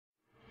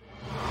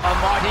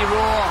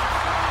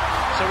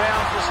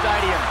surrounds the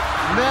stadium.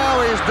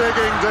 Now he's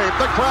digging deep.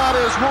 The crowd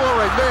is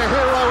roaring. Their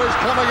hero is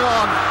coming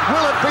on.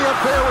 Will it be a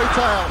fairy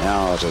tale?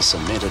 Now it is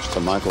cemented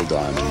for Michael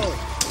Diamond.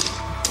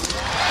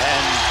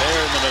 And there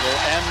in the middle,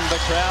 and the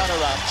crowd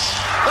erupts.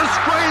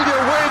 Australia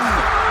win!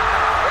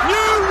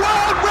 New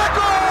world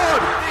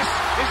record! This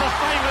is a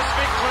famous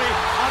victory,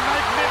 a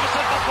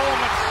magnificent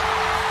performance.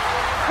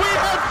 We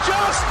have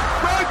just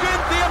broken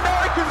the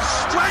American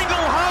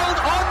stranglehold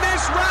on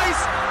this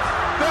race.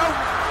 The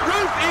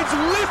roof is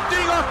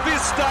lifting off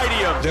this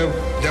stadium.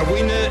 The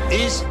winner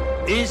is.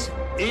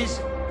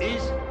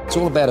 It's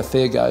all about a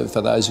fair go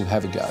for those who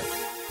have a go.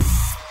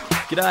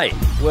 G'day,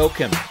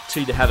 welcome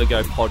to the Have a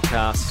Go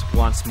podcast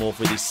once more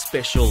for this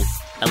special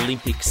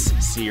Olympics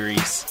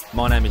series.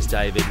 My name is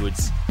Dave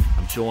Edwards.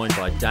 I'm joined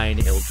by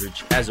Dane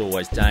Eldridge. As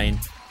always, Dane,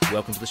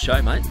 welcome to the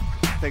show, mate.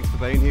 Thanks for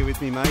being here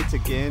with me, mate.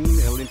 Again,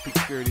 Olympic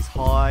spirit is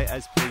high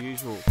as per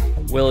usual.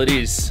 Well, it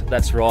is.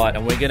 That's right.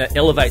 And we're going to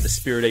elevate the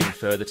spirit even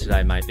further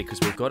today, mate, because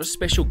we've got a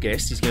special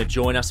guest. He's going to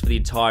join us for the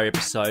entire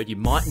episode. You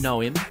might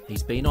know him.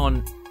 He's been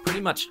on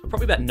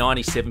probably about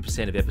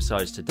 97% of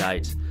episodes to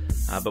date.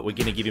 But we're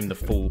going to give him the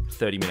full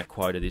 30-minute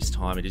quota this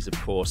time. It is, of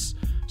course,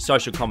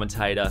 social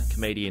commentator,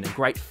 comedian, and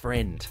great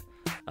friend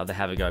of the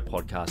Have a Go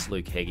podcast,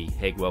 Luke Heggie.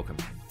 Heg, welcome.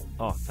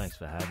 Oh, thanks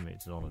for having me.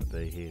 It's an honour to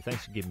be here.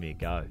 Thanks for giving me a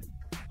go.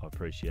 I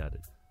appreciate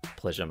it.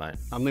 Pleasure, mate.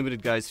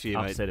 Unlimited goes for you,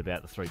 mate. Upset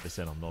about the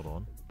 3% I'm not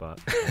on, but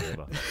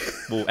whatever.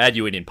 We'll add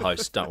you in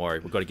post. Don't worry.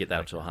 We've got to get that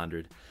up to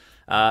 100.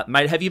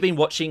 Mate, have you been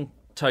watching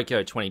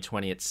Tokyo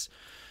 2020? It's,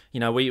 you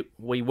know,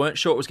 we weren't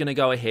sure it was going to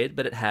go ahead,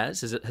 but it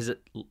has. Has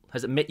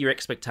it met your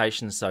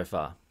expectations so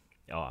far?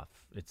 Oh,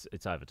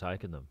 it's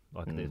overtaken them.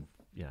 Like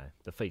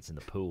the feats in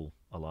the pool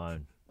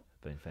alone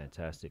have been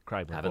fantastic.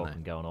 Craig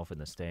McLaughlin going off in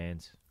the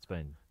stands. It's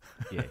been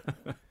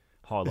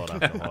highlight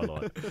after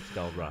highlight. It's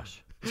gold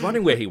rush. I was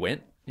wondering where he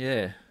went.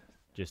 Yeah.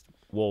 Just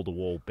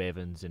wall-to-wall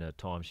Bevans in a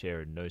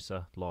timeshare in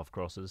Noosa, live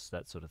crosses,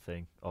 that sort of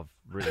thing. I've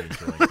really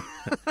enjoyed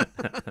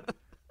it.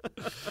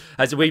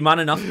 Has we won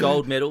enough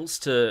gold medals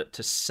to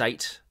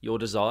sate your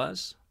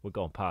desires? We've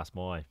gone past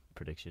my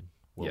prediction,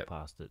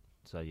 past it.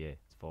 So, yeah,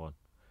 it's fine.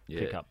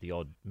 Yeah. Pick up the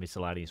odd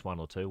miscellaneous one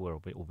or two where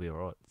we'll be all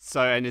right.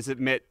 So, and is it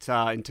met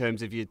in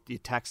terms of your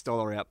tax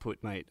dollar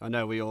output, mate? I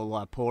know we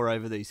all pore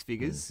over these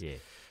figures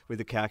with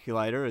a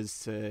calculator as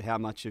to how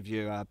much of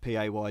your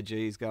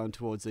PAYG is going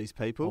towards these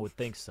people. I would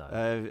think so.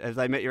 Have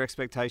they met your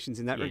expectations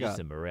in that regard? Just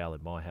the morale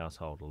in my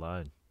household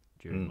alone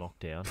during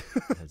lockdown.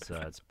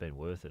 It's been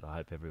worth it. I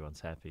hope everyone's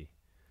happy.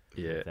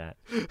 Yeah. That.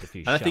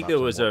 And I think there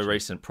was a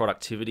recent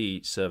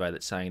productivity survey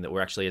that's saying that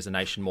we're actually, as a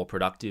nation, more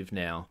productive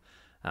now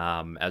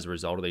as a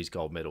result of these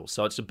gold medals.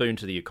 So it's a boon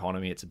to the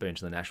economy, it's a boon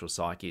to the national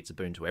psyche, it's a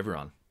boon to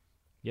everyone.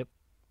 Yep,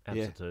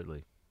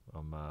 absolutely.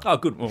 Oh,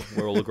 good. Well,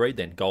 we're all agreed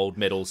then. Gold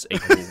medals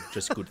equal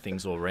just good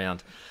things all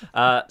around.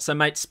 So,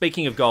 mate,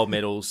 speaking of gold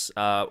medals,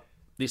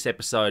 this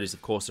episode is,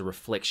 of course, a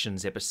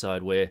reflections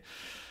episode where,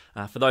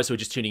 for those who are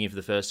just tuning in for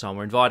the first time,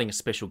 we're inviting a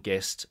special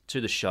guest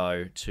to the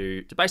show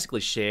to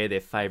basically share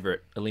their favourite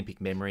Olympic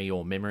memory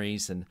or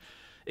memories. And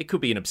it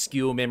could be an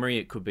obscure memory,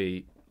 it could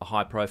be a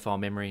high-profile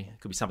memory, it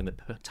could be something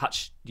that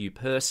touched you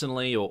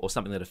personally or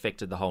something that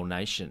affected the whole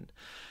nation.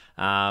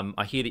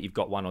 I hear that you've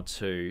got one or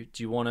two.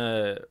 Do you want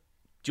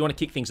to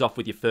kick things off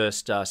with your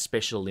first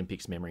Special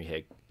Olympics memory,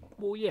 Heg?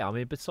 Well, yeah. I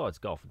mean, besides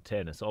golf and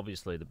tennis,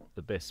 obviously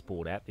the best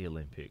sport at the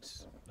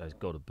Olympics has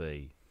got to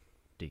be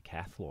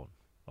decathlon.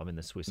 I mean,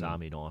 the Swiss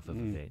Army knife of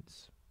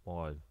events.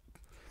 Why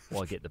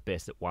get the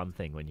best at one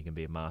thing when you can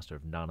be a master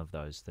of none of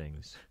those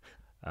things?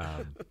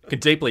 Can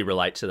deeply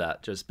relate to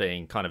that, just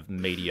being kind of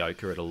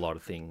mediocre at a lot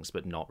of things,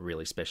 but not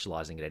really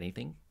specialising at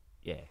anything.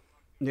 Yeah.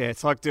 Yeah,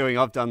 it's like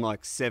I've done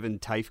like 7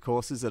 TAFE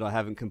courses that I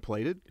haven't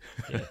completed.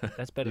 Yeah,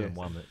 that's better than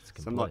one that's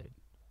complete.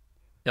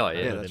 Oh,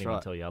 yeah. That's anyone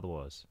right. Tell you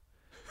otherwise.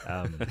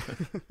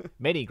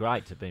 Many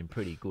greats have been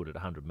pretty good at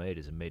 100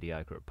 metres and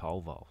mediocre at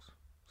pole vaults.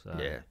 So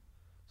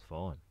it's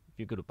fine. If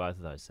you're good at both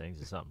of those things,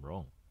 there's something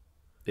wrong.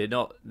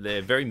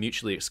 They're very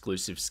mutually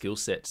exclusive skill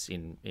sets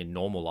in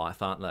normal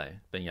life, aren't they?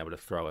 Being able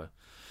to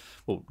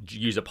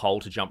use a pole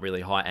to jump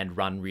really high and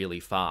run really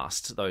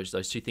fast. Those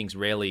two things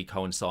rarely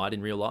coincide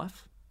in real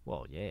life.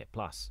 Well, yeah,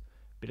 plus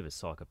a bit of a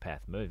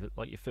psychopath move.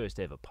 Like your first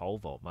ever pole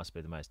vault must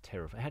be the most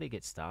terrifying. How do you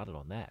get started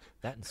on that?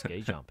 That and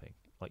ski jumping,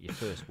 like your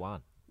first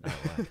one. No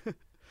way.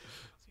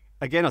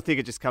 Again, I think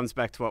it just comes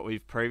back to what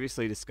we've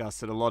previously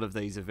discussed, that a lot of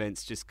these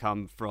events just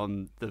come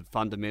from the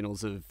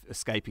fundamentals of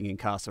escaping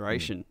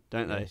incarceration,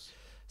 don't they? Yes.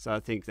 So I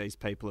think these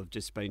people have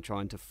just been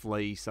trying to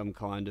flee some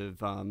kind of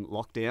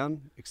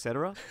lockdown,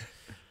 etc.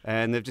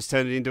 And they've just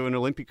turned it into an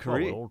Olympic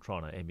career. We're all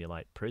trying to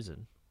emulate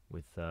prison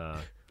with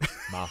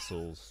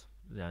muscles,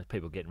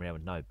 people getting around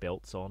with no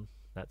belts on,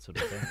 that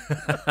sort of thing.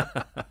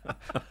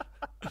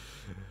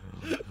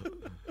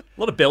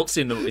 A lot of belts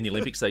in the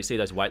Olympics. They see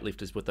those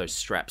weightlifters with those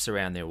straps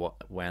around their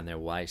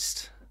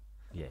waist.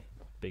 Yeah,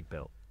 big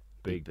belt.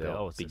 Big belt.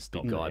 Oh, it's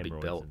big guy, big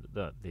belt.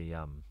 The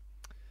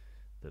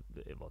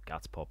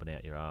guts popping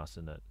out your ass,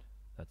 and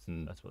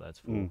That's what that's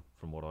for,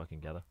 from what I can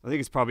gather. I think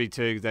it's probably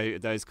too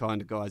those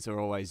kind of guys are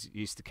always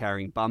used to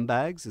carrying bum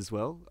bags as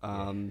well.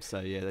 So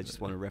yeah, they just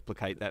want to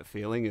replicate that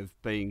feeling of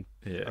being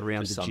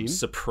around the some gym.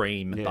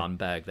 Supreme bum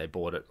bag they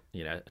bought at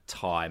a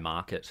Thai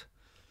market.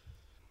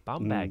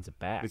 Bum bags are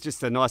back. It's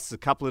just a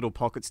couple little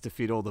pockets to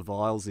fit all the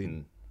vials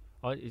in.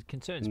 It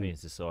concerns me in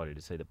society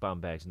to see that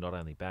bum bags are not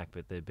only back,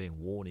 but they're being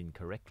worn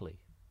incorrectly.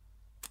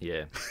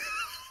 Yeah.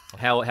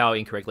 How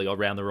incorrectly?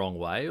 Around the wrong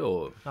way,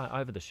 or No,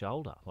 over the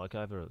shoulder, like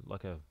a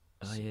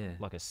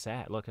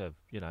sack, like a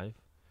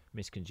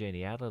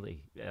miscongeniality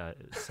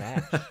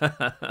sack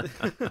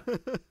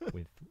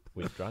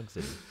with drugs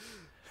in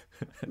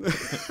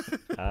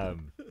it.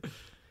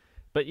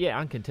 But yeah,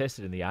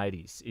 uncontested in the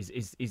 80s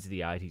is the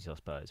 80s, I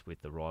suppose,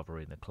 with the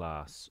rivalry in the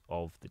class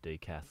of the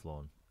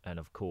decathlon, and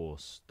of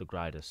course the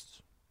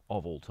greatest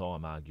of all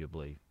time,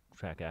 arguably,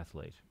 track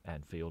athlete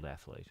and field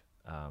athlete.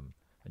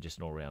 And just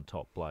an all-round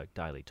top bloke,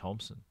 Daley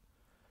Thompson.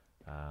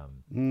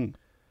 I'm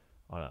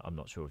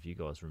not sure if you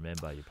guys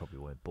remember. You probably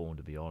weren't born,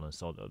 to be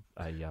honest.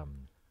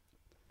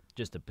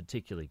 Just a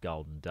particularly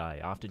golden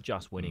day after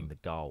just winning the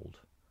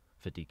gold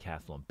for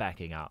decathlon,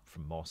 backing up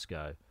from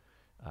Moscow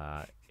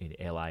in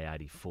LA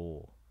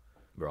 '84.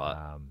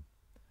 right?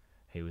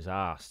 He was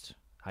asked,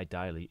 "Hey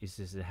Daley, is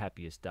this the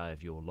happiest day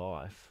of your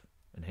life?"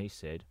 And he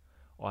said,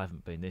 "I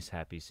haven't been this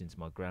happy since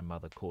my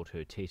grandmother caught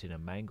her tit in a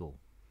mangle."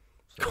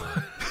 So,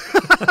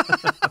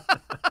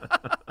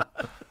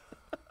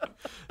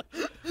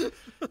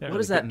 What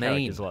does that mean?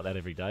 Characters like that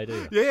every day, do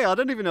you? Yeah, I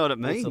don't even know what it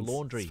means. It's the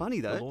laundry. It's funny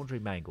though. The laundry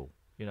mangle.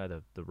 You know,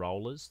 the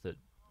rollers that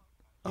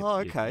you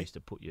okay. used to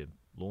put your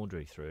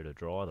laundry through to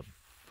dry them.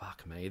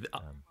 Fuck me.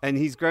 And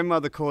his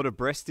grandmother caught a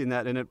breast in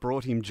that, and it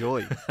brought him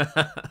joy.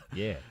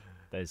 Yeah,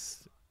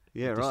 there's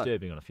right.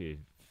 disturbing on a few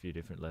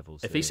different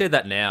levels. If he said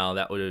that now,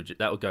 that would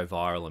go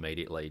viral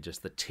immediately.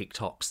 Just the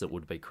TikToks that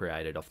would be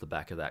created off the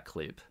back of that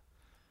clip.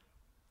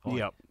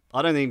 Yep.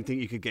 I don't even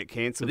think you could get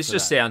cancelled. This for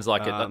just that. sounds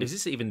like is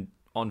this even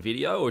on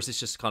video, or is this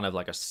just kind of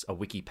like a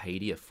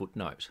Wikipedia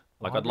footnote?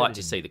 Like, I'd like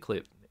to see the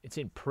clip. It's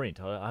in print.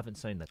 I haven't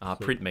seen the clip.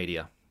 Print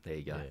media. There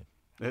you go.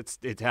 Yeah.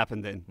 It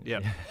happened then.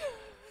 Yep.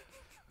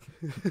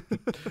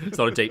 It's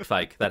not a deep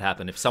fake. That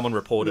happened. If someone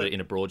reported it in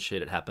a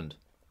broadsheet, it happened.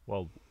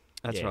 Well,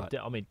 That's right.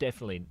 I mean,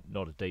 definitely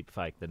not a deep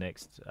fake. The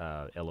next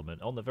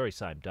element, on the very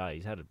same day,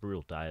 he's had a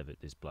real day of it,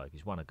 this bloke.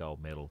 He's won a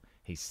gold medal.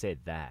 He said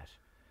that.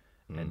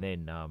 And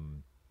then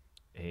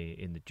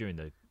during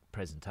the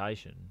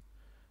presentation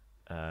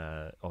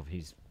of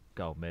his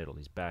gold medal,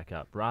 his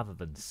backup, rather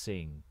than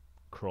sing,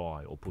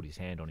 cry, or put his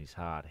hand on his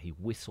heart, he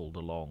whistled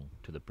along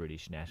to the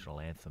British national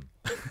anthem.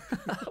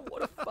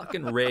 What a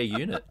fucking rare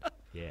unit.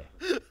 Yeah.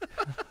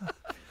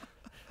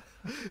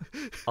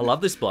 I love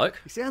this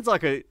bloke. He sounds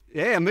like me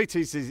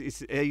too.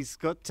 He's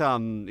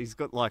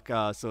got like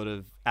a sort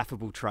of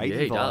affable trading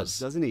he vibes,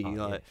 doesn't he? Oh,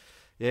 like,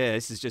 yeah,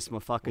 this is just my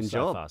fucking so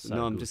job. far,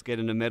 so I'm good. just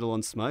getting a medal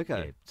on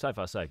Smoko. Yeah, so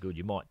far so good.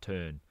 You might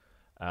turn.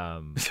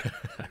 All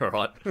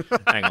right.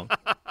 Hang on.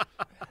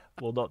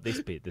 Well, not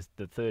this bit.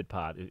 The third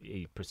part,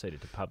 he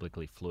proceeded to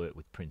publicly flirt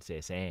with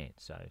Princess Anne,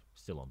 so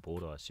still on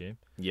board, I assume.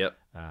 Yep.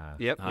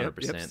 Yep,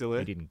 100%. still there.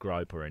 He didn't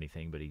grope or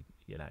anything, but he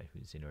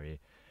was in her ear.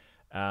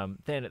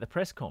 Then at the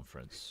press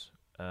conference,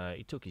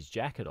 he took his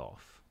jacket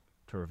off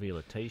to reveal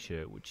a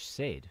T-shirt which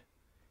said,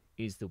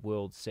 "Is the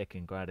world's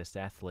second greatest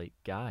athlete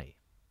gay?"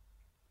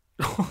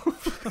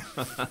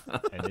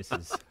 And this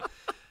is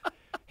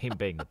him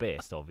being the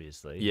best,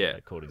 obviously,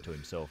 according to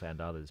himself and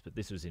others. But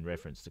this was in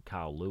reference to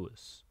Carl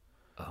Lewis.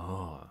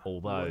 Oh.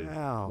 Although,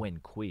 wow. when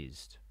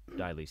quizzed,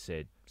 Daley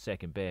said,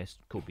 second best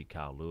could be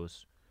Carl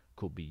Lewis,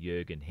 could be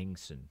Jürgen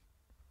Hingsen,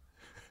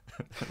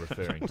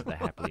 referring to the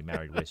happily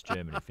married West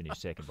German who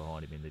finished second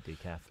behind him in the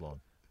decathlon.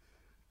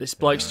 This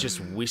bloke's just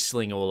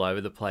whistling all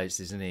over the place,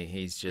 isn't he?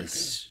 He's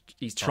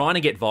trying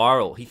to get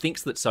viral. He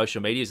thinks that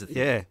social media is a thing.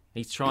 Yeah.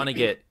 He's trying to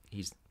get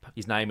his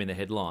name in the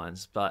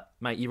headlines. But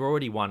mate, you've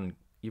already won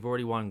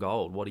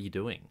gold. What are you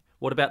doing?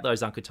 What about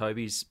those Uncle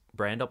Toby's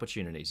brand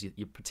opportunities?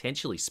 You're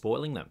potentially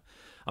spoiling them.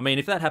 I mean,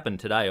 if that happened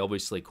today,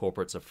 obviously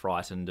corporates are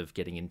frightened of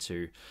getting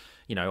into,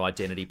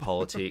 identity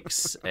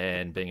politics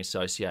and being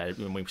associated.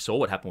 When we saw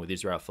what happened with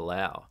Israel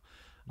Folau,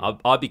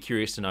 I'd be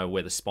curious to know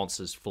whether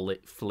sponsors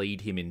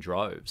fleed him in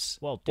droves.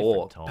 Well, or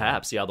different time.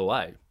 perhaps the other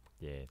way.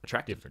 Yeah,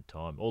 Attractive. different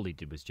time. All he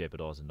did was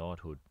jeopardise a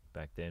knighthood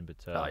back then. But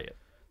Oh, yeah.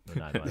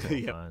 no mobile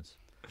phones.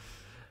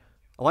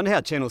 I wonder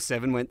how Channel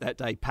 7 went that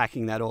day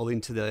packing that all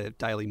into the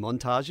daily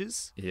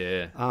montages.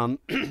 Yeah.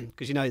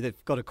 Because,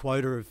 they've got a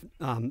quota of,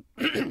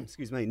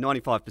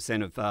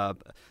 95% of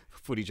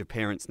footage of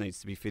parents needs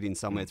to be fit in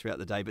somewhere throughout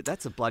the day. But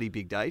that's a bloody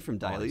big day from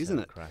Daily, He's isn't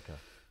a it? Cracker.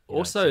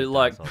 Also,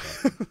 like,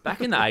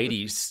 back in the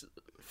 80s,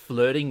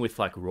 flirting with,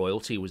 like,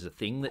 royalty was a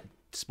thing that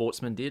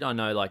sportsmen did. I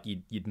know, like,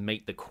 you'd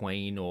meet the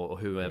Queen or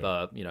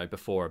whoever,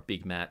 before a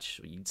big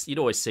match. You'd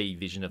always see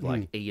vision of,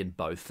 like, Ian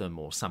Botham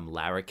or some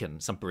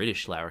larrikin, some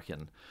British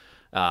larrikin.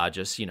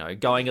 Just,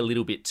 going a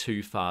little bit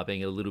too far,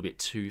 being a little bit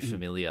too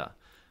familiar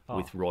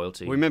with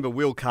royalty. We remember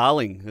Will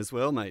Carling as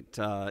well, mate.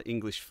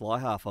 English fly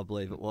half, I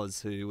believe it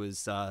was, who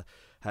was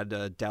had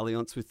a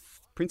dalliance with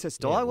Princess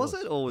Di, Yeah, it was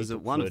was. it? Or was He it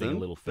kept one of flirting them? a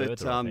little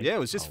further, I think. yeah, it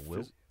was just... Oh,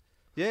 Will.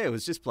 Yeah, it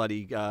was just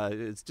bloody...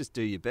 it's just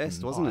do your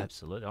best, wasn't it?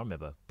 Absolutely. I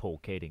remember Paul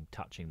Keating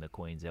touching the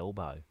Queen's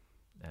elbow,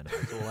 and it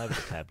was all over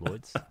the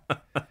tabloids.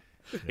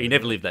 He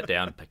never lived that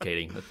down,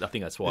 Keating. I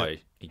think that's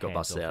why he got Hands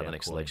busted off out of the our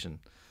next Queen. election.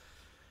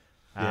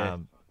 Yeah.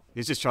 He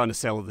was just trying to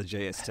sell the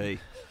GST.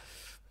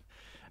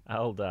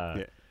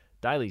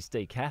 Daly's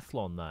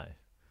Decathlon, though,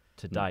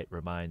 to date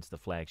remains the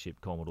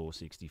flagship Commodore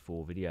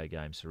 64 video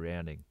game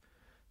surrounding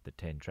the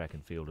 10 track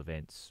and field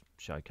events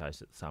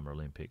showcased at the Summer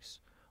Olympics.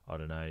 I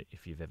don't know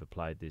if you've ever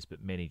played this,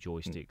 but many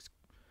joysticks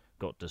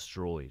got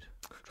destroyed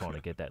trying to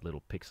get that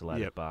little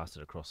pixelated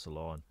bastard across the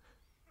line.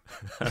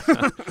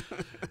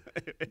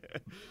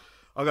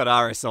 I got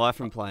RSI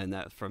from playing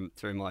that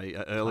through my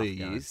earlier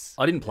years.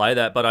 I didn't play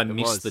that, but I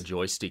missed the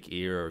joystick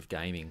era of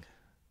gaming.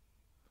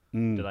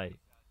 Do they?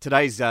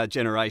 Today's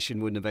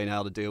generation wouldn't have been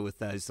able to deal with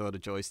those sort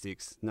of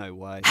joysticks. No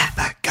way.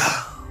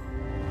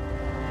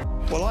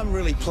 Well, I'm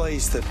really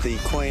pleased that the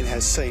Queen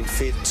has seen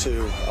fit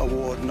to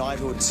award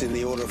knighthoods in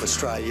the Order of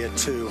Australia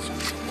to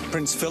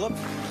Prince Philip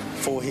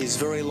for his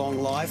very long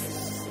life.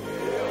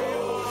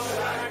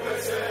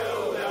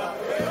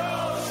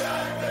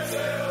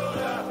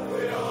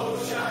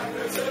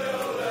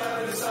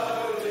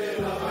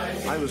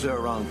 I was there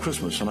around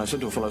Christmas, and I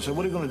said to a fellow, I said,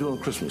 what are you going to do on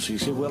Christmas? He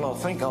said, well, I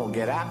think I'll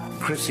get up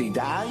Chrissy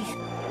Day.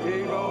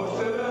 He goes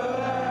to the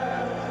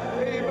left,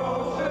 he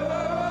goes to the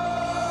right.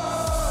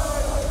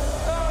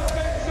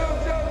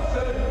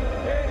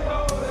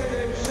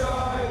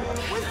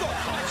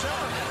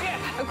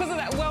 Because of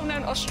that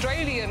well-known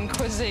Australian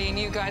cuisine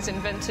you guys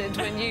invented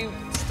when you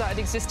started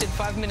existing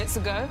 5 minutes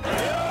ago.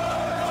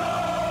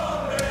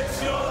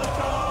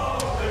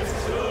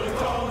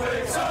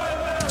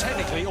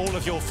 Technically, all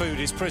of your food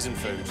is prison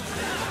food.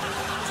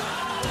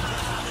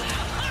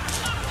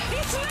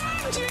 He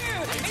slammed you!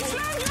 He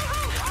slammed your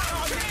whole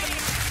country!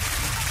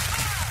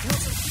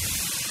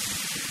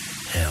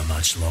 How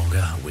much longer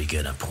are we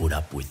gonna put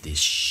up with this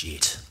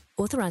shit?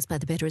 Authorised by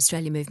the Better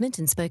Australia Movement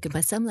and spoken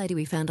by some lady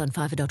we found on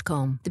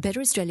Fiverr.com. The Better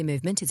Australia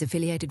Movement is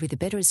affiliated with the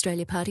Better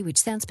Australia Party, which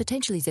sounds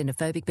potentially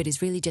xenophobic but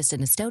is really just a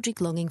nostalgic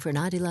longing for an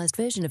idealised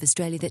version of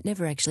Australia that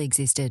never actually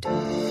existed.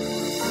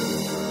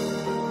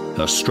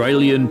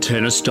 Australian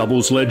tennis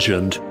doubles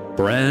legend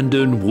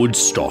Brandon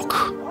Woodstock.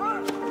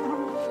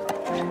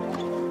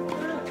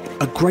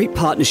 A great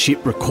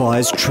partnership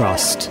requires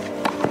trust.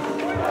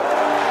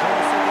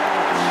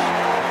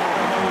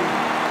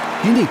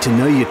 You need to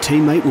know your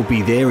teammate will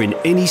be there in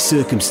any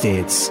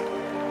circumstance,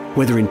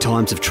 whether in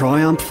times of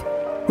triumph,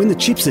 when the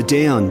chips are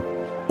down,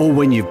 or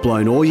when you've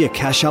blown all your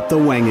cash up the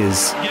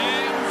wangers.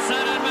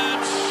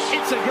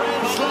 It's a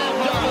grand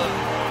slam double.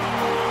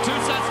 2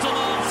 sets to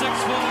love,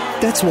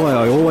 6-4. That's why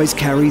I always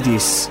carry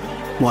this,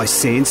 my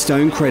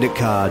Sandstone credit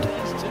card.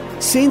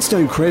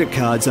 Sandstone credit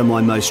cards are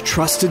my most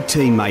trusted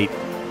teammate.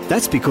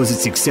 That's because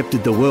it's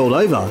accepted the world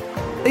over,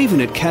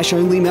 even at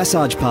cash-only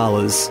massage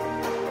parlours.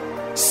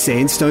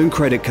 Sandstone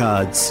credit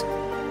cards.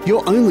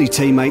 Your only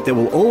teammate that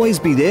will always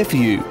be there for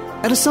you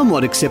at a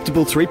somewhat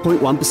acceptable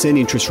 3.1%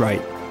 interest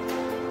rate.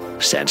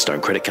 Sandstone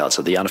credit cards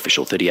are the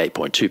unofficial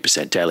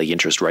 38.2% daily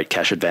interest rate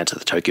cash advance at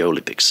the Tokyo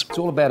Olympics. It's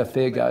all about a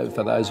fair go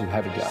for those who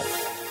have a go.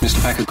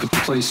 Mr. Packer, could you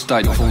please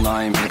state your full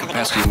name and the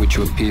capacity in which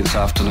you appear this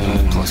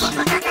afternoon, please?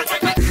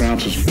 Mr.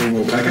 Francis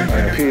Fulmore Packer, I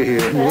appear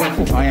here.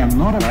 I am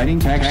not evading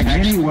tax in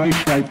any way,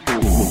 shape,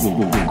 or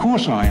form. Of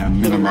course I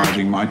am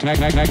minimising my tax,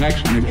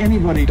 and if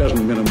anybody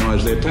doesn't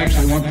minimise their tax,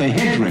 they want their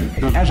head ring.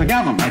 As a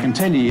government, I can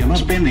tell you're not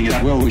spending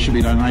it well, we should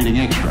be donating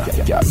extra.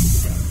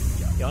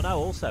 Yeah, I know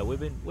also we've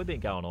been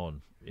going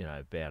on,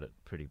 about it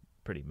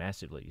pretty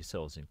massively,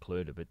 yourselves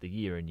included, but the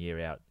year in, year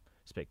out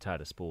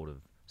spectator sport of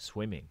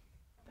swimming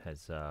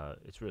has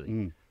it's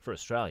really for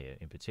Australia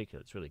in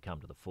particular, it's really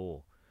come to the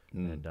fore.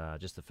 And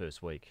just the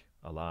first week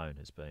alone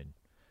has been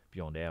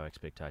beyond our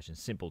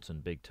expectations.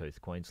 Simpleton, big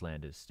tooth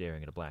Queenslanders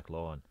staring at a black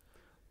line.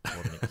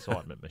 What an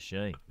excitement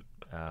machine!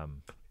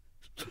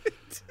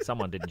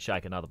 Someone didn't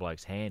shake another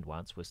bloke's hand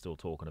once. We're still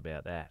talking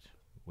about that.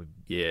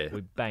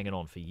 We're banging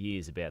on for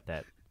years about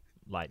that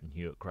Leighton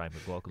Hewitt, Craig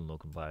McLaughlin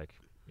looking bloke,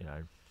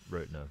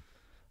 rooting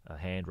a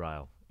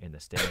handrail in the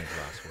stands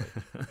last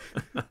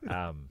week.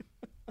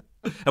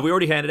 Have we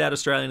already handed out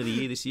Australian of the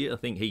Year this year? I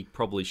think he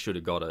probably should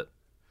have got it.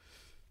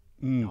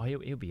 Oh,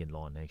 he'll be in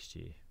line next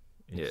year.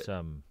 It's,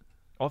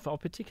 I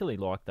particularly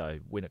like, though,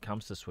 when it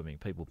comes to swimming,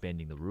 people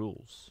bending the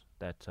rules.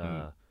 That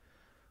I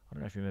don't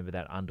know if you remember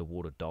that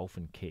underwater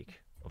dolphin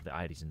kick of the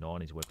 80s and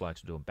 90s where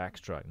blokes were doing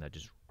backstroke and they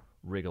just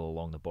wriggle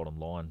along the bottom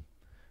line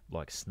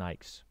like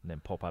snakes and then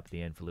pop up at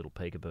the end for a little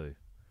peekaboo.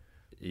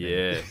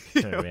 Yeah.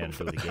 Turn around and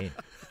do it again.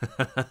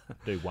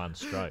 Do one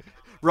stroke.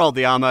 Rolled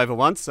the arm over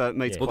once, so it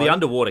meets. Well, the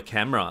underwater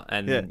camera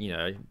and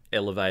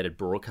elevated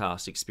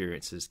broadcast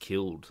experiences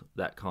killed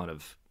that kind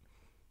of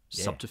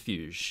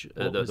subterfuge.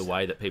 The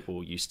way that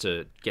people used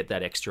to get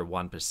that extra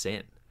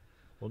 1%.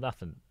 Well,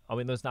 nothing. I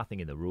mean, there's nothing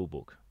in the rule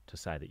book to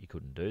say that you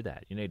couldn't do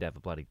that. You need to have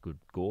a bloody good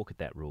gawk at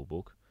that rule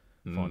book,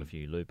 find a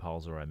few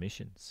loopholes or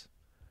omissions.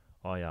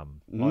 I had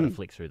to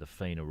flick through the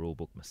FINA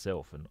rulebook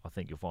myself, and I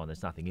think you'll find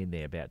there's nothing in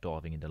there about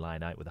diving into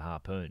lane 8 with a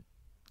harpoon.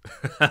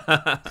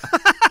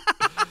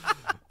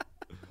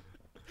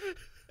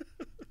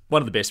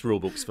 One of the best rule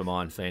books for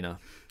mine, FINA.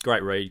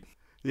 Great read.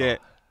 Yeah.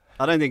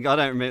 I don't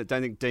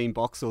think Dean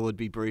Boxall would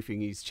be briefing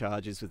his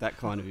charges with that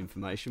kind of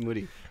information, would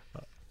he? You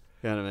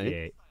know what I mean?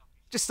 Yeah.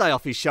 Just stay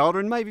off his shoulder,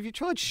 and maybe if you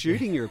tried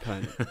shooting your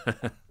opponent.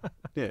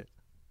 Yeah.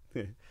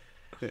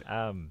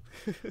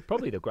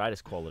 Probably the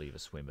greatest quality of a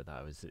swimmer,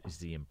 though, is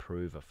the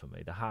improver for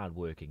me, the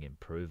hard-working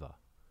improver.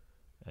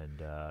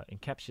 And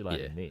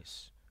encapsulating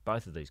this,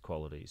 both of these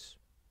qualities,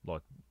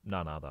 like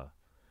none other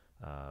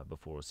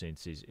before or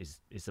since, is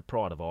the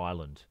pride of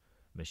Ireland,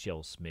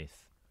 Michelle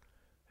Smith,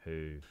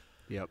 who...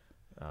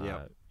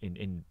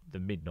 In the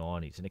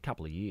mid-90s, in a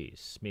couple of years,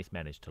 Smith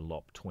managed to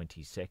lop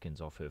 20 seconds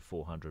off her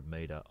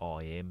 400-metre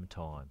IM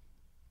time.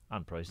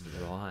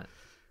 Unprecedented. Right.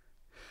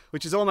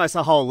 Which is almost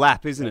a whole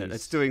lap, isn't it?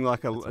 It's doing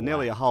like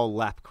nearly a whole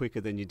lap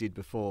quicker than you did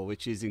before,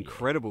 which is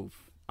incredible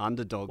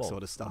underdog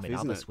sort of stuff, isn't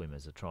other it?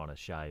 Swimmers are trying to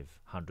shave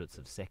hundreds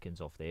of seconds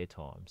off their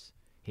times.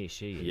 Here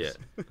she is,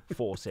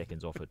 4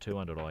 seconds off her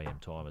 200 IM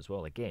time as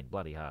well. Again,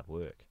 bloody hard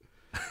work.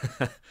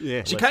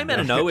 Yeah, she came out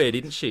of nowhere,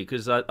 didn't she?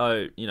 Because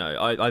I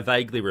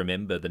vaguely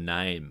remember the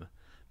name,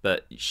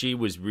 but she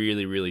was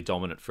really, really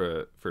dominant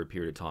for a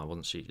period of time,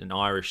 wasn't she? An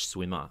Irish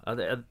swimmer. Are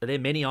there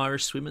many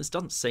Irish swimmers?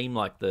 Doesn't seem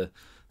like the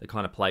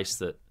kind of place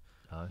that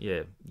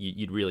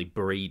you'd really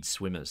breed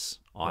swimmers.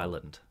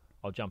 Ireland.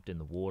 I jumped in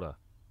the water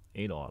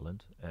in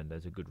Ireland, and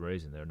there's a good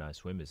reason there are no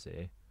swimmers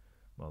there.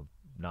 My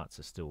nuts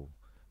are still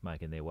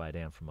making their way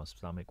down from my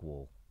stomach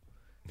wall.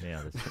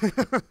 Now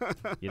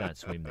you don't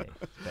swim there.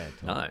 It's bad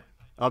time. No.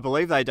 I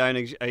believe they don't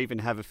even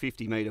have a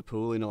 50-metre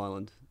pool in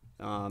Ireland,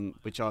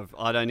 which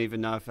I don't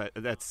even know if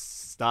that's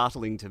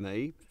startling to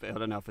me. I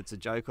don't know if it's a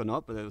joke or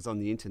not, but it was on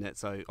the internet,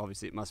 so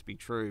obviously it must be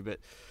true. But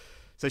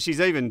so she's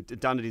even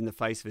done it in the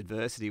face of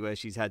adversity, where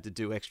she's had to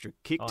do extra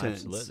kick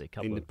turns. Absolutely.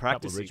 In the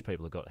couple of rich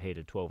people have got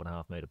heated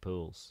 12.5-metre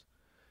pools.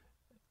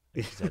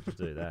 She's had to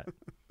do that.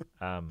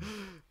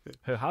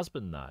 Her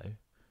husband, though,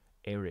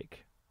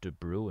 Eric De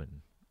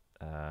Bruin,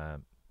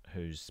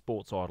 whose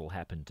sports idol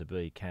happened to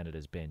be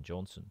Canada's Ben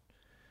Johnson.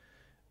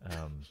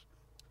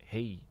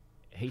 He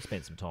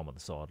spent some time on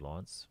the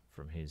sidelines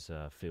from his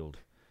field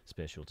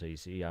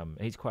specialties.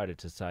 He's quoted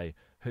to say,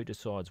 "Who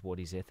decides what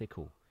is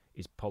ethical?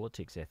 Is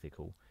politics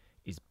ethical?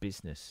 Is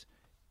business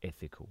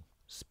ethical?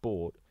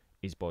 Sport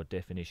is by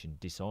definition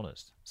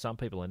dishonest. Some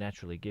people are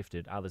naturally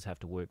gifted, others have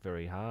to work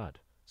very hard.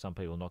 Some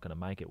people are not going to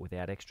make it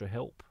without extra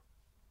help."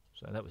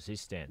 So that was his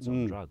stance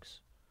on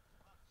drugs.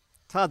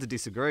 It's hard to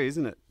disagree,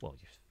 isn't it? Well,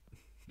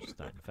 you're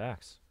stating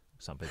facts.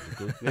 Some people are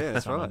good, yeah,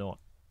 that's some right. are not.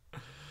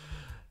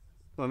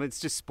 Well, I mean, it's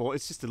just sport.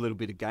 It's just a little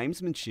bit of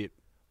gamesmanship,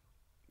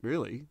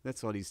 really.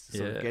 That's what he's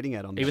sort of getting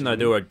at on this. Even though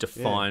there are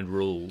defined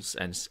rules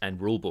and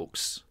rule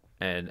books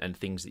and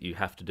things that you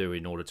have to do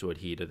in order to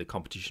adhere to the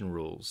competition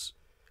rules,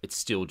 it's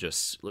still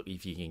just, look,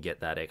 if you can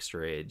get that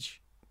extra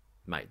edge,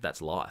 mate,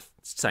 that's life.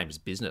 It's the same as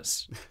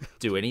business.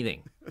 Do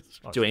anything.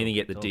 Do anything,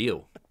 get the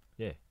deal.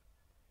 Yeah.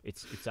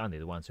 It's only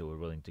the ones who are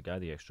willing to go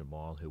the extra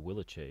mile who will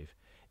achieve.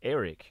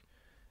 Eric,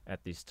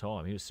 at this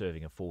time, he was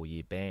serving a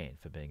 4-year ban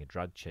for being a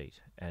drug cheat.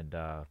 And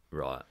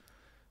right.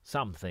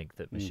 Some think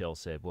that Michelle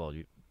said, well,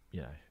 you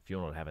know, if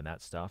you're not having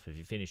that stuff, if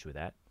you finish with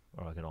that,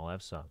 I reckon I'll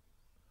have some.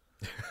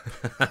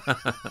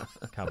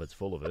 Cupboard's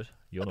full of it.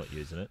 You're not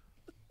using it.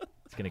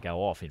 It's going to go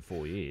off in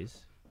 4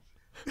 years.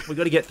 We've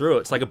got to get through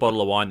it. It's like a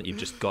bottle of wine that you've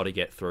just got to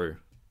get through.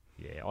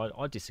 Yeah,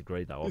 I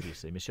disagree, though,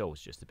 obviously. Michelle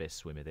was just the best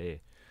swimmer there.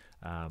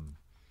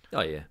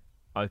 Oh, yeah.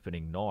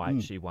 Opening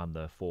night, she won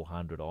the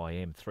 400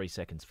 IM 3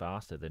 seconds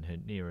faster than her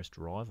nearest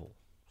rival.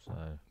 So,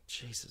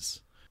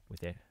 Jesus. With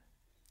that.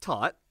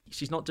 Tight.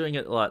 She's not doing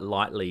it like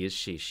lightly, is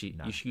she? She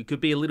could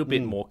be a little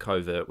bit more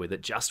covert with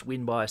it. Just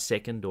win by a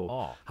second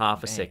or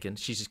half a second.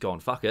 She's just gone,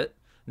 fuck it.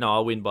 No,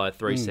 I'll win by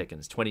 3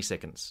 seconds, 20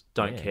 seconds.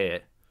 Don't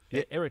care.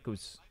 Yeah, Eric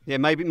was... Yeah,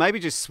 maybe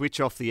just switch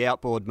off the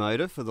outboard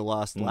motor for the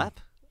last lap,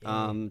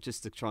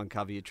 just to try and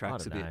cover your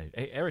tracks a bit.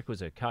 Eric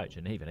was her coach,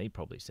 and even he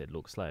probably said,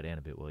 look, slow down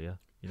a bit, will you?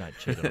 You don't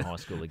cheat on a high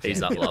school exam.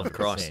 He's up, love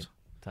Christ.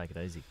 Take it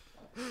easy.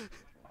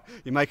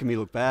 You're making me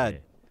look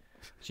bad.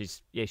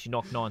 Yeah. She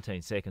knocked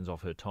 19 seconds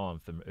off her time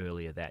from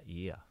earlier that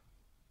year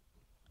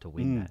to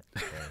win that.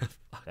 So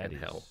that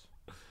is hell.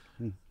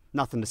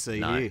 Nothing to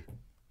see here.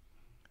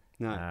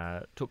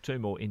 No. Took 2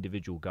 more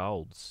individual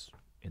golds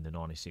in the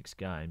 96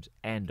 games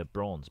and a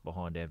bronze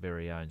behind our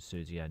very own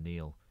Susie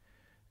O'Neill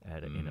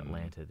in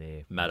Atlanta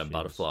there. Madam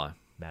Butterfly.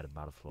 Madam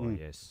Butterfly,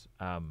 yes.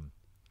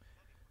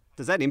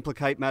 Does that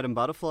implicate Madam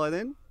Butterfly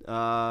then?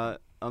 I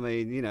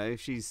mean, you know,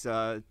 if she's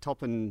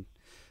topping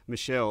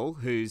Michelle,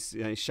 who's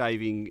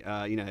shaving,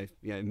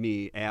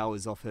 mere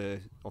hours off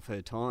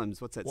her times.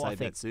 What's that say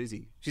about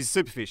Susie? She's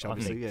a superfish,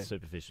 obviously. I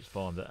think superfish is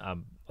fine, but I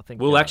think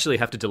we'll actually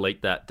have to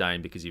delete that,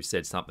 Dane, because you've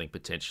said something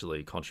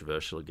potentially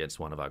controversial against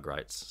one of our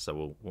greats.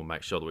 So we'll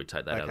make sure that we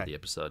take that out of the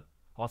episode.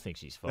 I think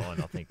she's fine.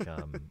 I think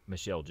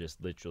Michelle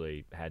just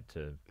literally had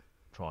to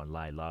try and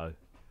lay low.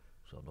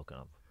 So I'm not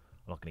going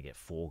to get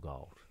 4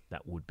 gold.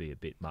 that would be a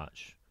bit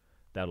much.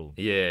 That'll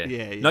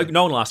Yeah. No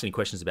one will ask any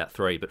questions about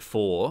 3, but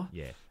 4.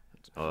 Yeah.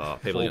 Oh,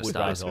 people are going to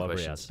start asking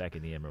eyebrows questions. back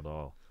in the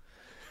Emerald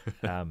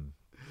Isle.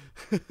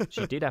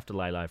 She did have to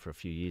lay low for a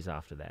few years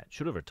after that.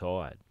 Should have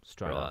retired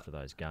straight after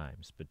those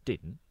games, but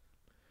didn't.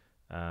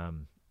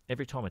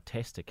 Every time a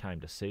tester came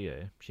to see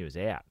her, she was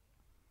out,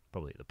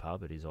 probably at the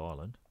pub at his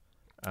island.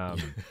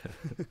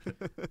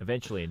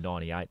 Eventually in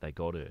 98, they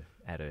got her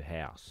at her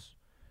house.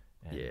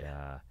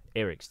 And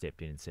Eric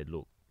stepped in and said,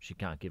 look, she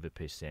can't give a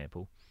piss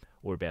sample.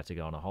 We're about to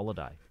go on a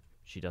holiday.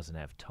 She doesn't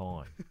have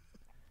time.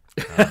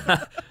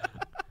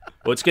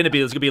 Well, there's going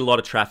to be a lot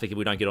of traffic if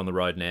we don't get on the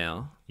road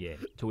now. Yeah,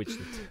 to which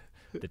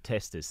the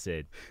testers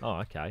said, oh,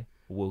 okay,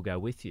 we'll go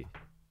with you.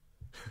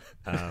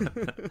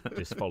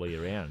 Just follow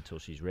you around until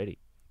she's ready.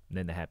 And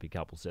then the happy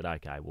couple said,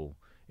 okay, well,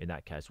 in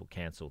that case, we'll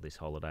cancel this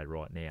holiday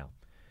right now.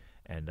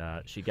 And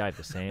she gave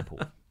the sample,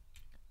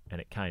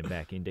 and it came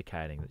back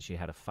indicating that she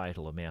had a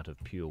fatal amount of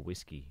pure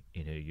whiskey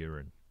in her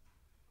urine.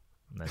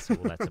 And that's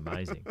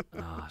amazing.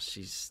 Oh,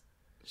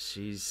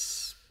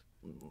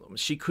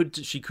 she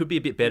could be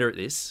a bit better at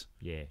this.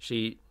 Yeah.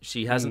 She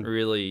hasn't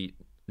really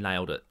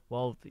nailed it.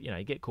 Well,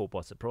 you get caught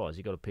by surprise.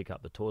 You got to pick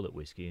up the toilet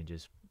whiskey and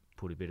just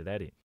put a bit of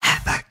that in.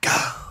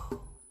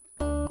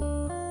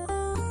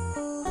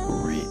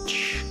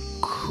 Rich,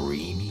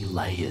 creamy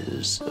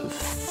layers of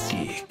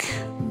thick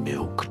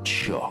milk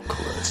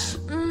chocolate.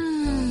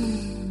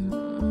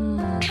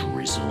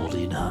 Drizzled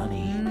in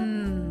honey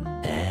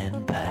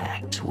and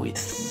packed with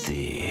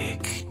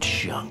thick,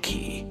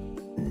 chunky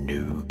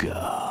nougat.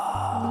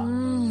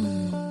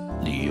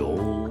 The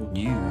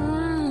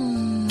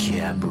all-new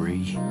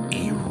Cadbury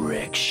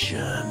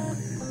Erection.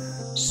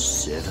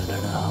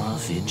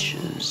 7.5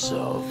 inches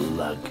of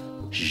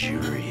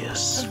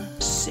luxurious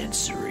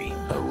sensory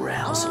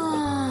arousal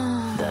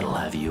that'll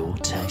have your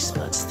taste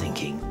buds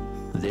thinking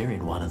they're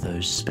in one of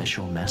those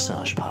special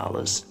massage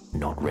parlours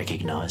not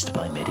recognised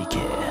by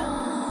Medicare.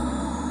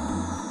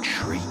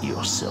 Treat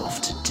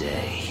yourself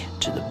today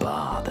to the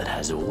bar that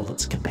has all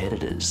its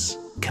competitors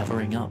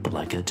covering up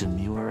like a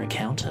demure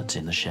accountant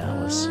in the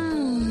showers.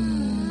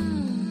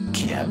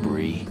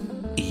 Cadbury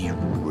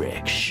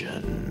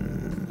Erection.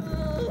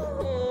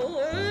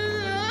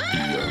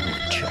 The only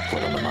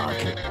chocolate on the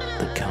market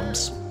that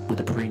comes with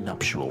a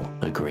prenuptial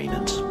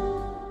agreement.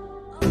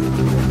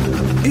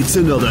 It's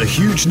another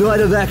huge night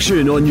of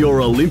action on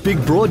your Olympic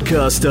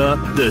broadcaster,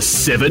 the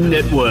 7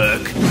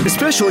 Network.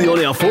 Especially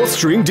on our 4th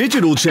string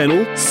digital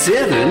channel,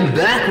 7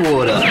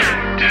 Backwater.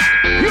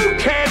 You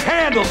can't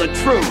handle the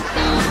truth.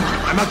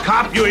 I'm a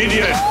cop, you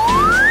idiot.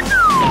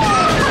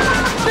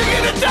 You're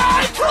gonna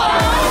die,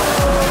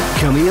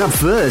 Coming up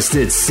first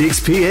at 6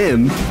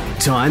 p.m,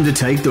 time to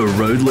take the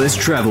road less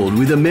travelled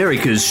with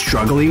America's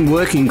struggling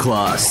working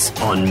class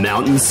on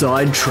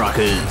Mountainside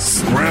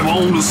Truckers. Grab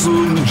on to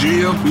something,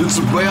 Jim. It's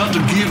about to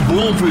get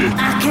bumpy.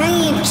 I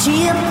can't,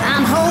 Chip.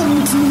 I'm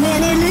holding too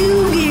many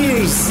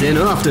lugers. Then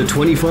after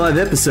 25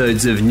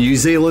 episodes of New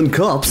Zealand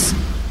Cops,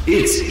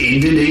 it's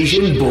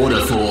Indonesian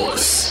Border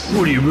Force.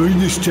 What do you mean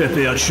this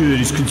tap-out shirt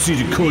is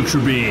considered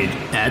contraband?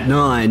 At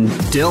 9,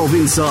 delve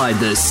inside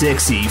the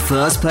sexy,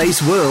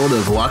 fast-paced world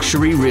of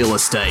luxury real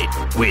estate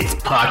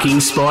with Parking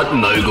Spot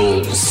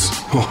Moguls.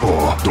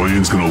 Oh,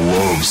 Diane's gonna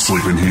love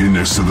sleeping here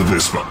next to the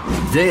Vespa.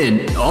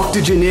 Then,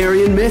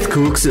 octogenarian meth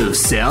cooks of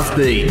South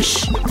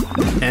Beach.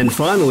 And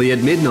finally,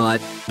 at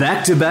midnight,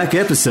 back-to-back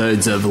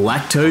episodes of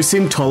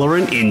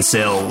lactose-intolerant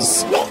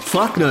incels.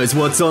 Fuck knows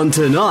what's on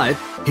tonight,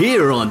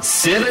 here on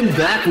 7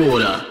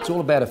 Backwater. It's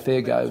all about a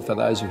fair go for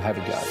those who have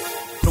a go.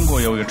 中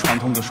国有一个传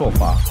统的说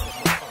法，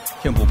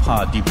天不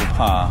怕地不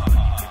怕，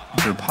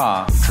只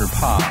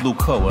怕陆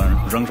克文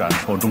仍然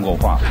说中国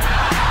话。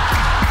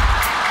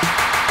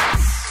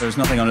There's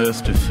nothing on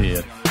earth to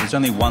fear. There's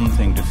only one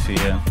thing to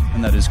fear,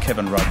 and that is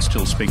Kevin Rudd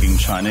still speaking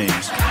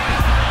Chinese.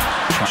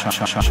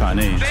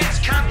 Chinese.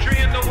 Best country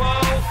in the world.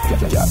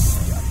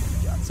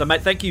 So,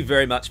 mate, thank you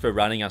very much for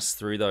running us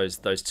through those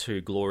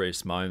 2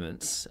 glorious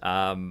moments.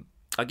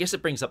 I guess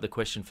it brings up the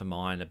question for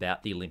mine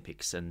about the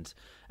Olympics and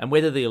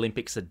whether the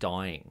Olympics are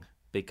dying,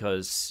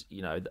 because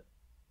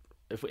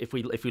if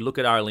we look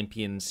at our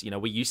Olympians,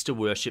 we used to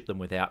worship them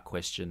without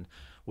question.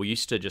 We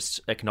used to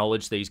just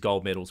acknowledge these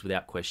gold medals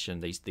without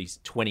question. These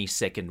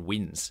 20-second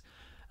wins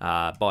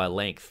by a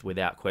length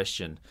without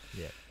question.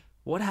 Yeah.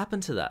 What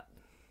happened to that?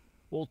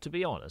 Well, to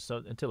be honest,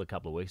 until a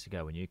couple of weeks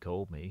ago when you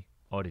called me,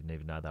 I didn't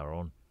even know they were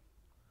on.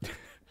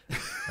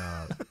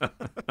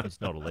 It's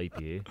not a leap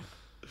year.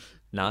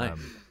 No.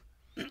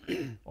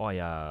 I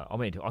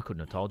couldn't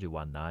have told you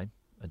one name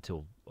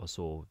until I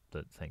saw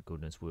that, thank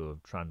goodness, we were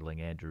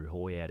trundling Andrew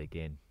Hoy out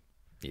again.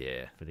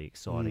 Yeah. For the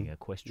exciting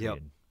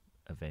equestrian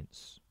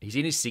events. He's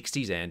in his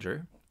 60s,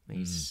 Andrew.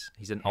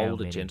 He's an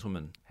older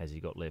gentleman. Has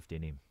he got left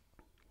in him?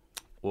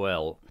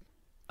 Well,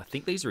 I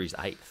think these are his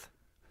 8th.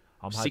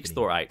 I'm 6th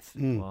or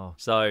 8th. Wow.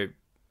 So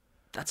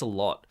that's a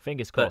lot.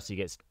 Fingers crossed he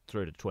gets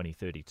through to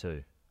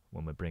 2032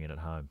 when we're bringing it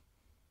home.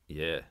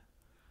 Yeah.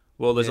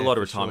 Well, there's a lot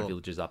of retirement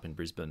villages up in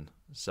Brisbane,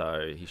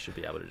 so he should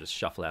be able to just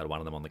shuffle out of one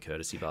of them on the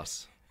courtesy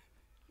bus.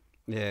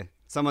 Yeah.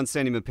 Someone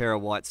send him a pair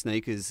of white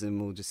sneakers,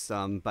 and we'll just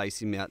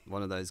base him out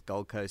one of those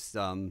Gold Coast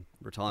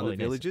retirement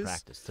villages.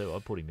 Practice too.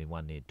 I'd put him in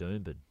one near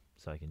Doomben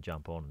so he can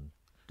jump on and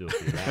do a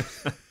few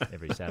laps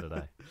every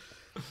Saturday.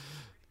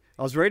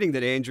 I was reading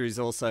that Andrew's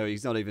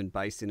he's not even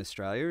based in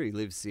Australia. He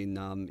lives in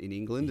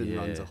England and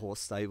runs a horse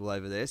stable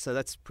over there. So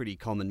that's pretty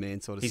common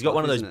man sort of He's stuff. got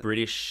one of those isn't it?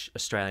 British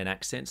Australian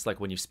accents,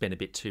 like when you've spent a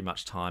bit too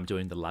much time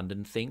doing the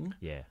London thing.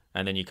 Yeah.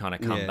 And then you kind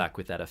of come back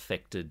with that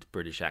affected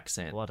British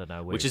accent. Well, I don't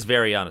know which is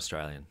very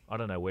un-Australian. I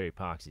don't know where he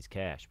parks his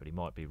cash, but he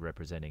might be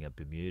representing a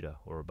Bermuda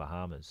or a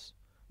Bahamas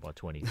by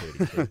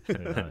 2032.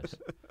 Who knows?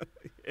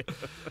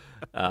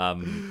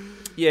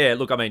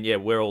 Look, I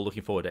mean, we're all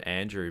looking forward to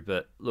Andrew,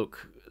 but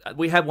look,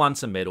 we have won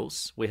some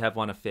medals. We have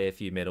won a fair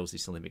few medals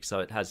this Olympics,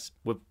 so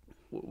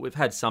we've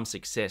had some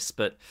success.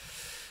 But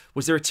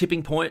was there a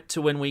tipping point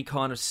to when we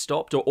kind of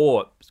stopped,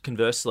 or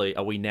conversely,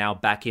 are we now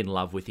back in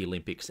love with the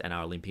Olympics and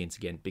our Olympians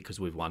again because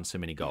we've won so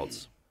many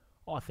golds?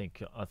 I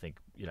think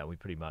we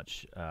pretty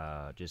much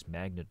just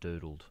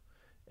magnadoodled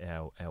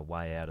our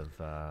way out of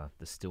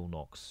the Still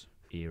Knocks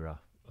era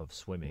of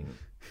swimming,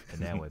 and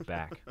now we're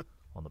back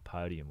on the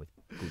podium with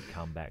good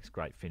comebacks,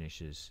 great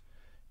finishes,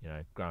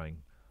 growing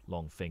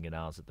long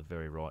fingernails at the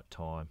very right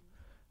time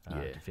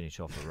to finish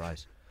off a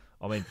race.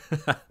 I mean,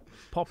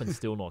 popping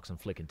Still Knocks and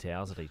flicking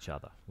towels at each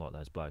other like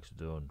those blokes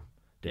were doing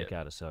a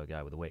decade or so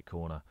ago with a wet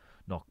corner,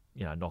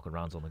 knocking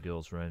runs on the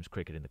girls' rooms,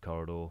 cricket in the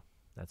corridor,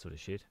 that sort of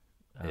shit.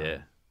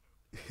 A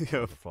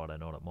Friday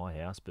night at my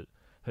house, but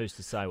who's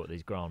to say what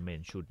these grown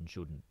men should and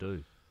shouldn't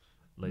do?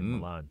 Leave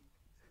them alone.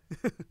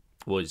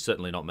 Well, it's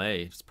certainly not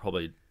me. It's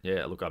probably,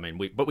 look, I mean,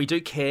 but we do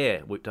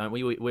care, don't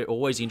we? We're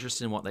always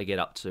interested in what they get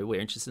up to. We're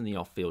interested in the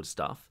off-field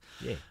stuff.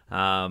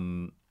 Yeah.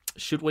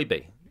 Should we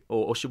be?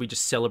 Or should we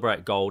just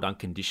celebrate gold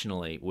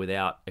unconditionally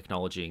without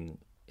acknowledging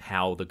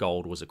how the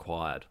gold was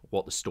acquired,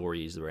 what the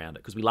story is around it?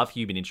 Because we love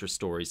human interest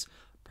stories,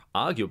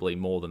 arguably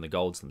more than the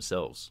golds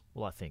themselves.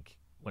 Well, I think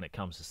when it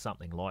comes to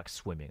something like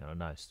swimming, and I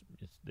know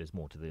there's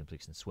more to the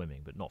Olympics than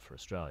swimming, but not for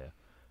Australia,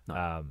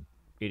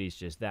 it is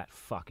just that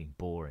fucking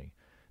boring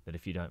that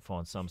if you don't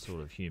find some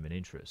sort of human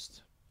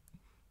interest,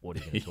 what are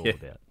you going to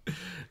talk about?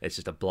 It's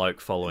just a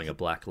bloke following a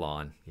black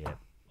line. Yeah.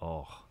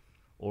 Oh,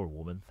 or a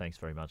woman. Thanks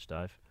very much,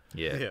 Dave.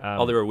 Yeah.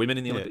 There are women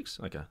in the Olympics?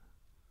 Okay.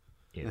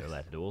 Yeah, they're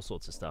allowed to do all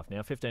sorts of stuff now.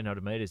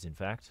 1,500 metres, in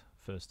fact,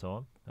 first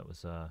time. That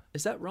was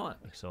is that right?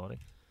 Exciting.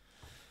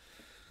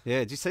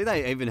 Yeah, did you see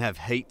they even have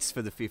heats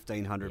for the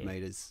 1,500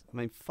 metres? I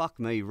mean, fuck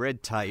me,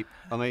 red tape.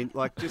 I mean,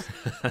 like, just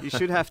you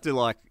should have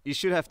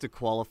to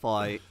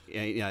qualify,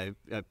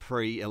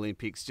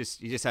 pre-Olympics.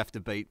 You just have to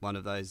beat one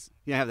of those.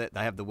 They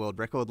have the world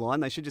record line.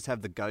 They should just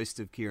have the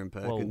ghost of Kieran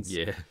Perkins.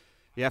 Well,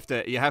 you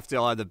have to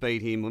either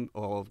beat him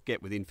or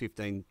get within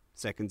 15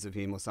 seconds of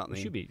him or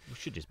something. We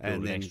should just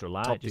build an extra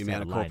lane. Top the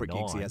amount of corporate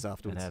gigs he has and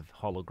afterwards. have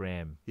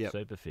hologram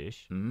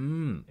superfish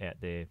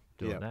out there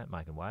doing that,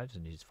 making waves,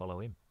 and you just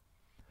follow him.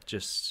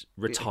 Just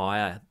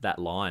retire that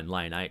line,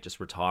 lane 8.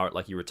 Just retire it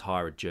like you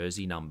retire a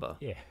jersey number.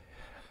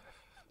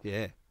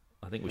 Yeah.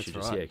 I think we should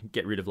just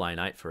get rid of lane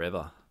 8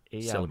 forever.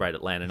 Celebrate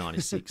Atlanta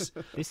 96.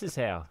 This is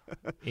how,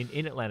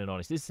 in Atlanta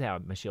 96, this is how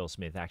Michelle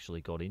Smith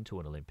actually got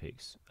into an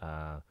Olympics.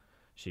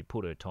 She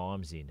put her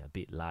times in a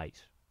bit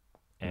late,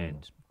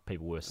 and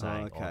people were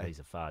saying,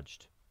 these are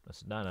fudged. I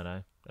said,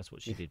 no, that's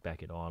what she did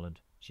back in Ireland.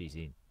 She's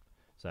in.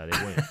 So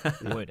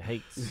there weren't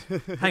heats.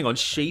 Hang on,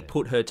 she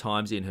put her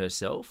times in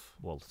herself?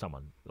 Well,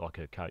 someone like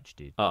her coach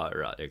did. Oh,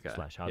 right, okay.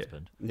 /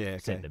 husband. Yeah,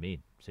 sent them in.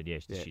 Said,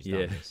 she's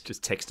done this.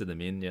 Just texted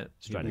them in,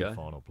 Straight to the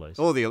final, please.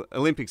 All the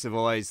Olympics have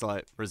always,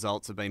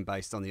 results have been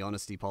based on the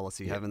honesty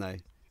policy, haven't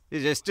they?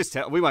 Just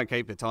tell, we won't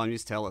keep the time,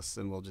 just tell us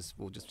and we'll just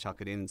chuck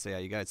it in and see how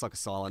you go. It's like a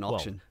silent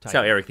auction. That's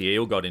how Eric the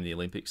Eel got in the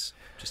Olympics.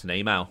 Just an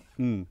email.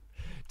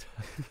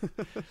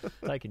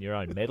 Taking your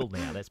own medal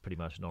now, that's pretty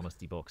much an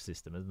honesty box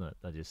system, isn't it?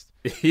 They just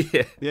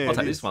I'll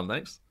take this one,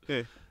 thanks.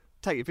 Yeah,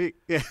 take your pick.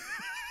 Yeah.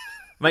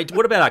 Mate,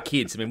 what about our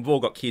kids? I mean, we've all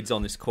got kids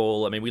on this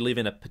call. I mean, we live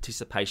in a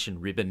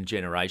participation ribbon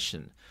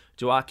generation.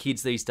 Do our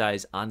kids these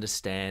days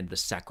understand the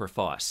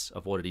sacrifice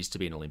of what it is to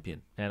be an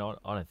Olympian? And I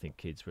don't think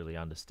kids really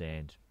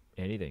understand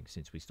anything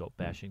since we stopped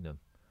bashing them.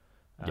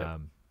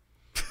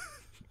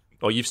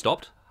 Oh, you've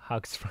stopped?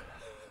 Hugs from...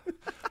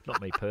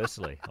 Not me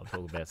personally. I'm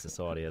talking about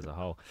society as a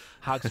whole.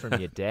 Hugs from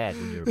your dad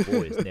when you're a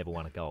boy has never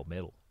won a gold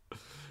medal.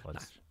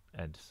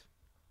 And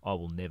I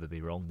will never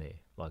be wrong there.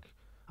 Like,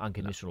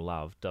 unconditional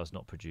love does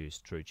not produce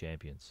true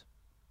champions.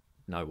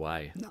 No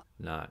way.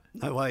 No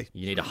way.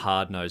 You need a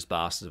hard-nosed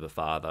bastard of a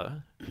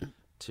father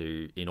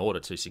in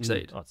order to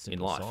succeed in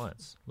life.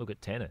 Science. Look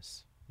at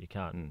tennis. You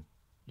can't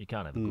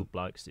have a good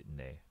bloke sitting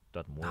there.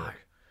 Doesn't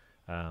work.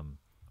 No.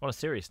 On a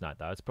serious note,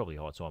 though, it's probably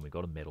high time we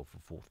got a medal for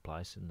 4th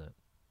place, isn't it?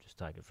 Just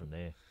take it from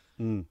there.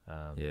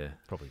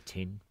 Probably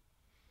tin.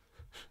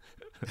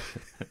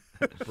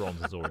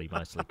 Bronze is already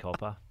mostly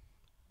copper.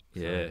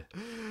 Yeah.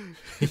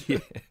 Yeah.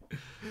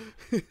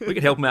 We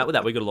could help them out with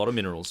that. We've got a lot of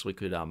minerals. We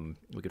could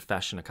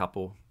fashion a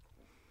couple.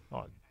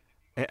 Oh.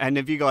 And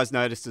have you guys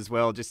noticed as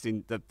well, just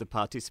in the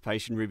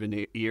participation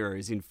ribbon era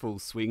is in full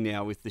swing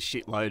now with the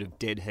shitload of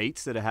dead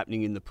heats that are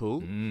happening in the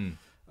pool?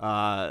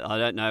 I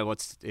don't know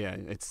it's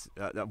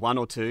 1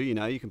 or 2,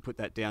 you can put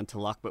that down to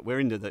luck, but we're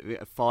into the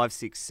 5,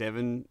 6,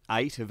 7,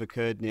 8 have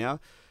occurred now.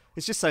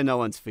 It's just so no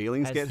one's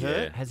feelings get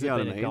hurt. Has there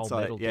been a gold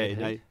medal dead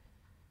heat?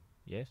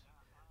 Yes.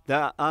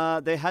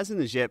 There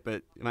hasn't as yet,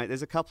 but mate,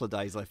 there's a couple of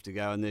days left to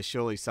go, and there's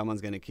surely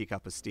someone's going to kick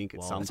up a stink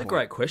at some point. That's a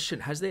great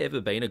question. Has there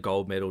ever been a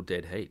gold medal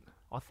dead heat?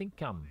 I think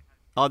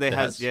there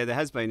has. Yeah, there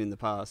has been in the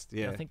past.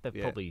 Yeah, I think they've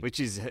probably, which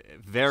is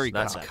very.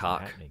 That's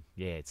cuck.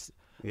 Yeah, it's.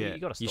 Yeah, you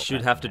got to stop. You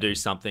should have to do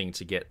something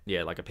to get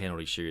like a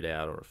penalty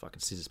shootout or a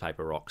fucking scissors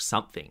paper rock,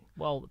 something.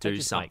 Well, do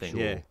something.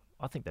 Sure,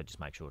 I think they just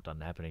make sure it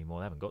doesn't happen anymore.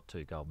 They haven't got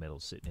 2 gold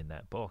medals sitting in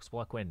that box.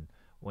 Like when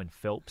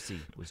Phelpsy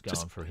was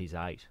going for his 8,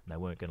 and they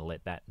weren't going to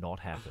let that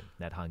not happen.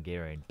 That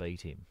Hungarian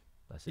beat him.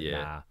 They said,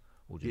 nah,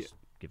 we'll just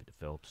give it to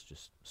Phelps.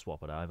 Just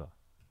swap it over.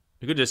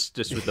 You could just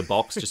with the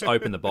box, just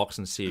open the box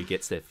and see who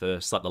gets there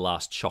first, like the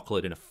last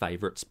chocolate in a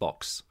favourites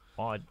box.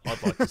 I'd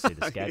like to see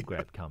the Scad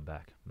Grab come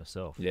back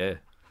myself. Yeah.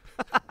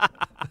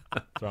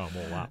 Throw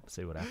them all up,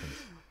 see what happens.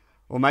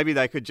 Or maybe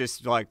they could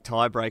just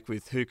tie break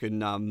with who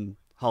can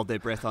hold their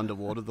breath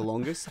underwater the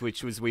longest,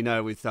 which was, we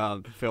know with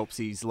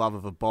Phelpsy's love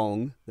of a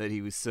bong, that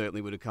he certainly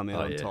would have come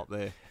out on top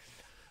there.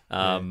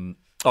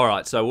 All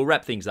right, so we'll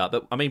wrap things up.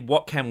 But, I mean,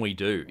 what can we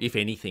do, if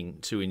anything,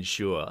 to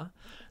ensure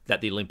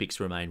that the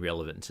Olympics remain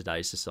relevant in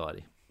today's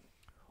society?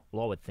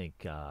 Well, I would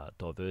think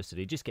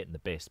diversity, just getting the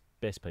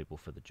best people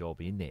for the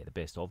job in there, the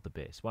best of the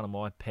best. One of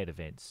my pet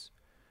events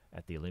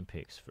at the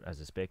Olympics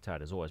as a spectator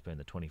has always been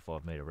the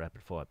 25-metre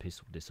rapid-fire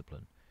pistol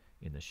discipline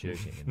in the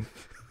shooting. And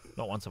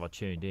not once have I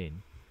tuned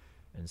in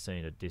and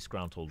seen a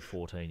disgruntled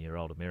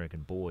 14-year-old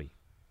American boy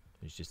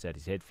who's just had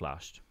his head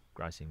flushed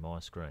gracing my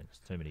screen. It's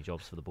too many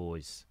jobs for the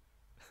boys.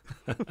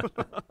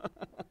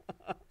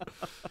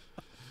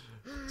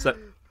 So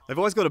they've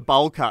always got a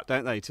bowl cut,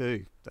 don't they,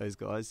 too, those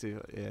guys? Yeah,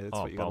 that's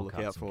what you got to look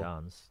out for.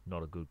 Guns,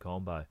 not a good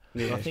combo.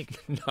 Yeah. I think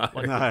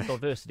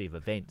diversity of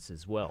events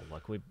as well.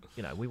 Like we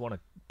want to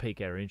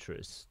pique our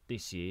interest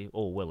this year,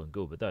 all well and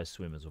good, but those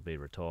swimmers will be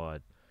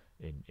retired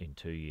in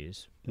 2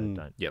 years. They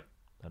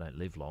don't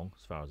live long,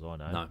 as far as I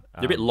know. No,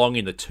 they're a bit long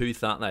in the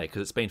tooth, aren't they?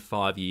 Because it's been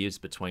 5 years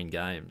between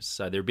games,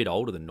 so they're a bit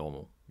older than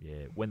normal.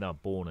 Yeah, when they were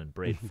born and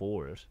bred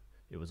for it,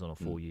 it was on a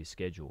 4-year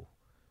schedule.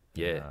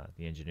 Yeah,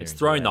 the engineering. It's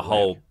throwing the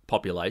whole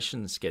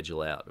population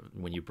schedule out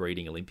when you're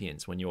breeding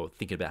Olympians. When you're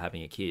thinking about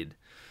having a kid,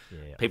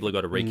 people have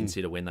got to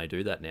reconsider when they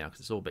do that now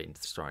because it's all been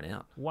thrown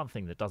out. One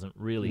thing that doesn't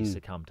really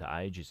succumb to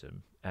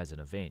ageism as an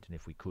event, and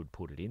if we could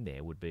put it in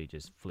there, would be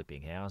just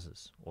flipping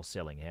houses or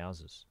selling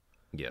houses.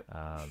 Yep.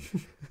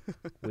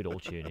 We'd all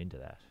tune into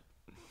that,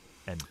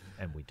 and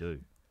we do.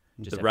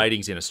 Just the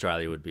ratings in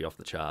Australia would be off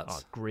the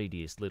charts.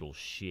 Greediest little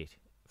shit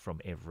from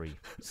every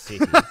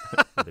city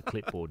with a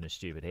clipboard and a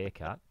stupid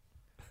haircut.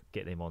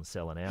 Get them on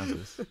selling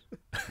houses.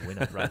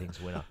 Winner, ratings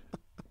winner.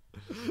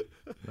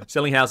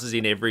 Selling houses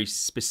in every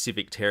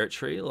specific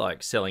territory,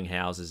 like selling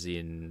houses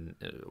in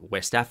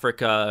West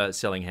Africa,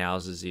 selling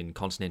houses in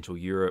continental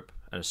Europe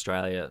and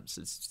Australia.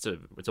 It's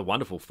a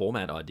wonderful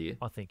format idea.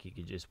 I think you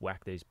could just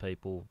whack these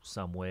people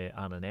somewhere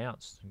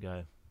unannounced and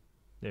go,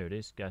 there it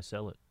is, go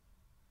sell it.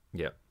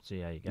 Yep. See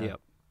how you go. Yep.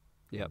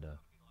 And,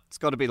 it's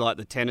got to be like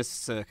the tennis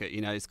circuit,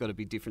 it's got to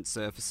be different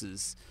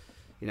surfaces.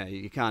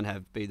 You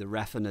can't be the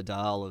Rafa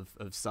Nadal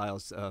of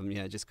sales,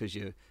 just because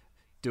you're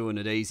doing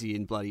it easy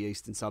in bloody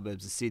eastern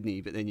suburbs of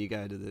Sydney, but then you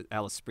go to the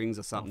Alice Springs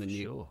or something and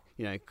you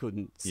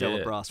couldn't sell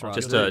a brass rail.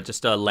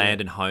 Just a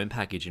land and home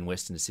package in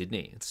Western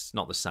Sydney. It's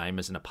not the same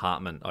as an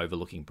apartment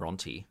overlooking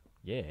Bronte.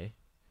 Yeah.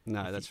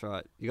 No, that's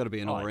right. You got to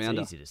be an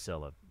all-rounder. It's easy to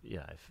sell a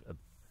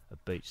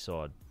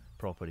beachside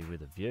property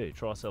with a view.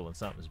 Try selling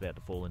something that's about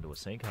to fall into a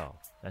sinkhole.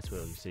 That's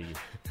where you see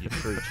your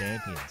true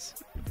champions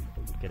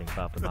getting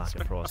above the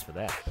market price for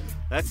that.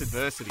 That's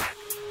adversity.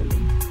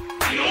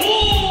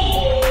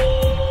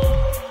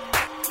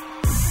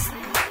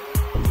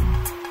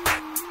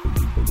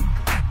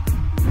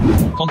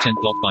 Content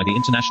blocked by the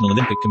International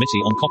Olympic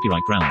Committee on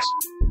copyright grounds.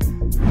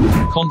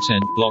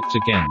 Content blocked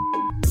again.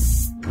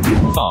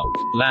 Fuck,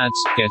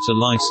 lads, get a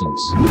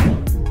license.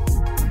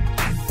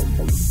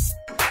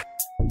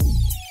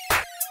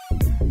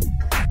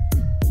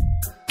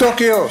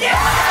 Tokyo!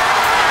 Yeah!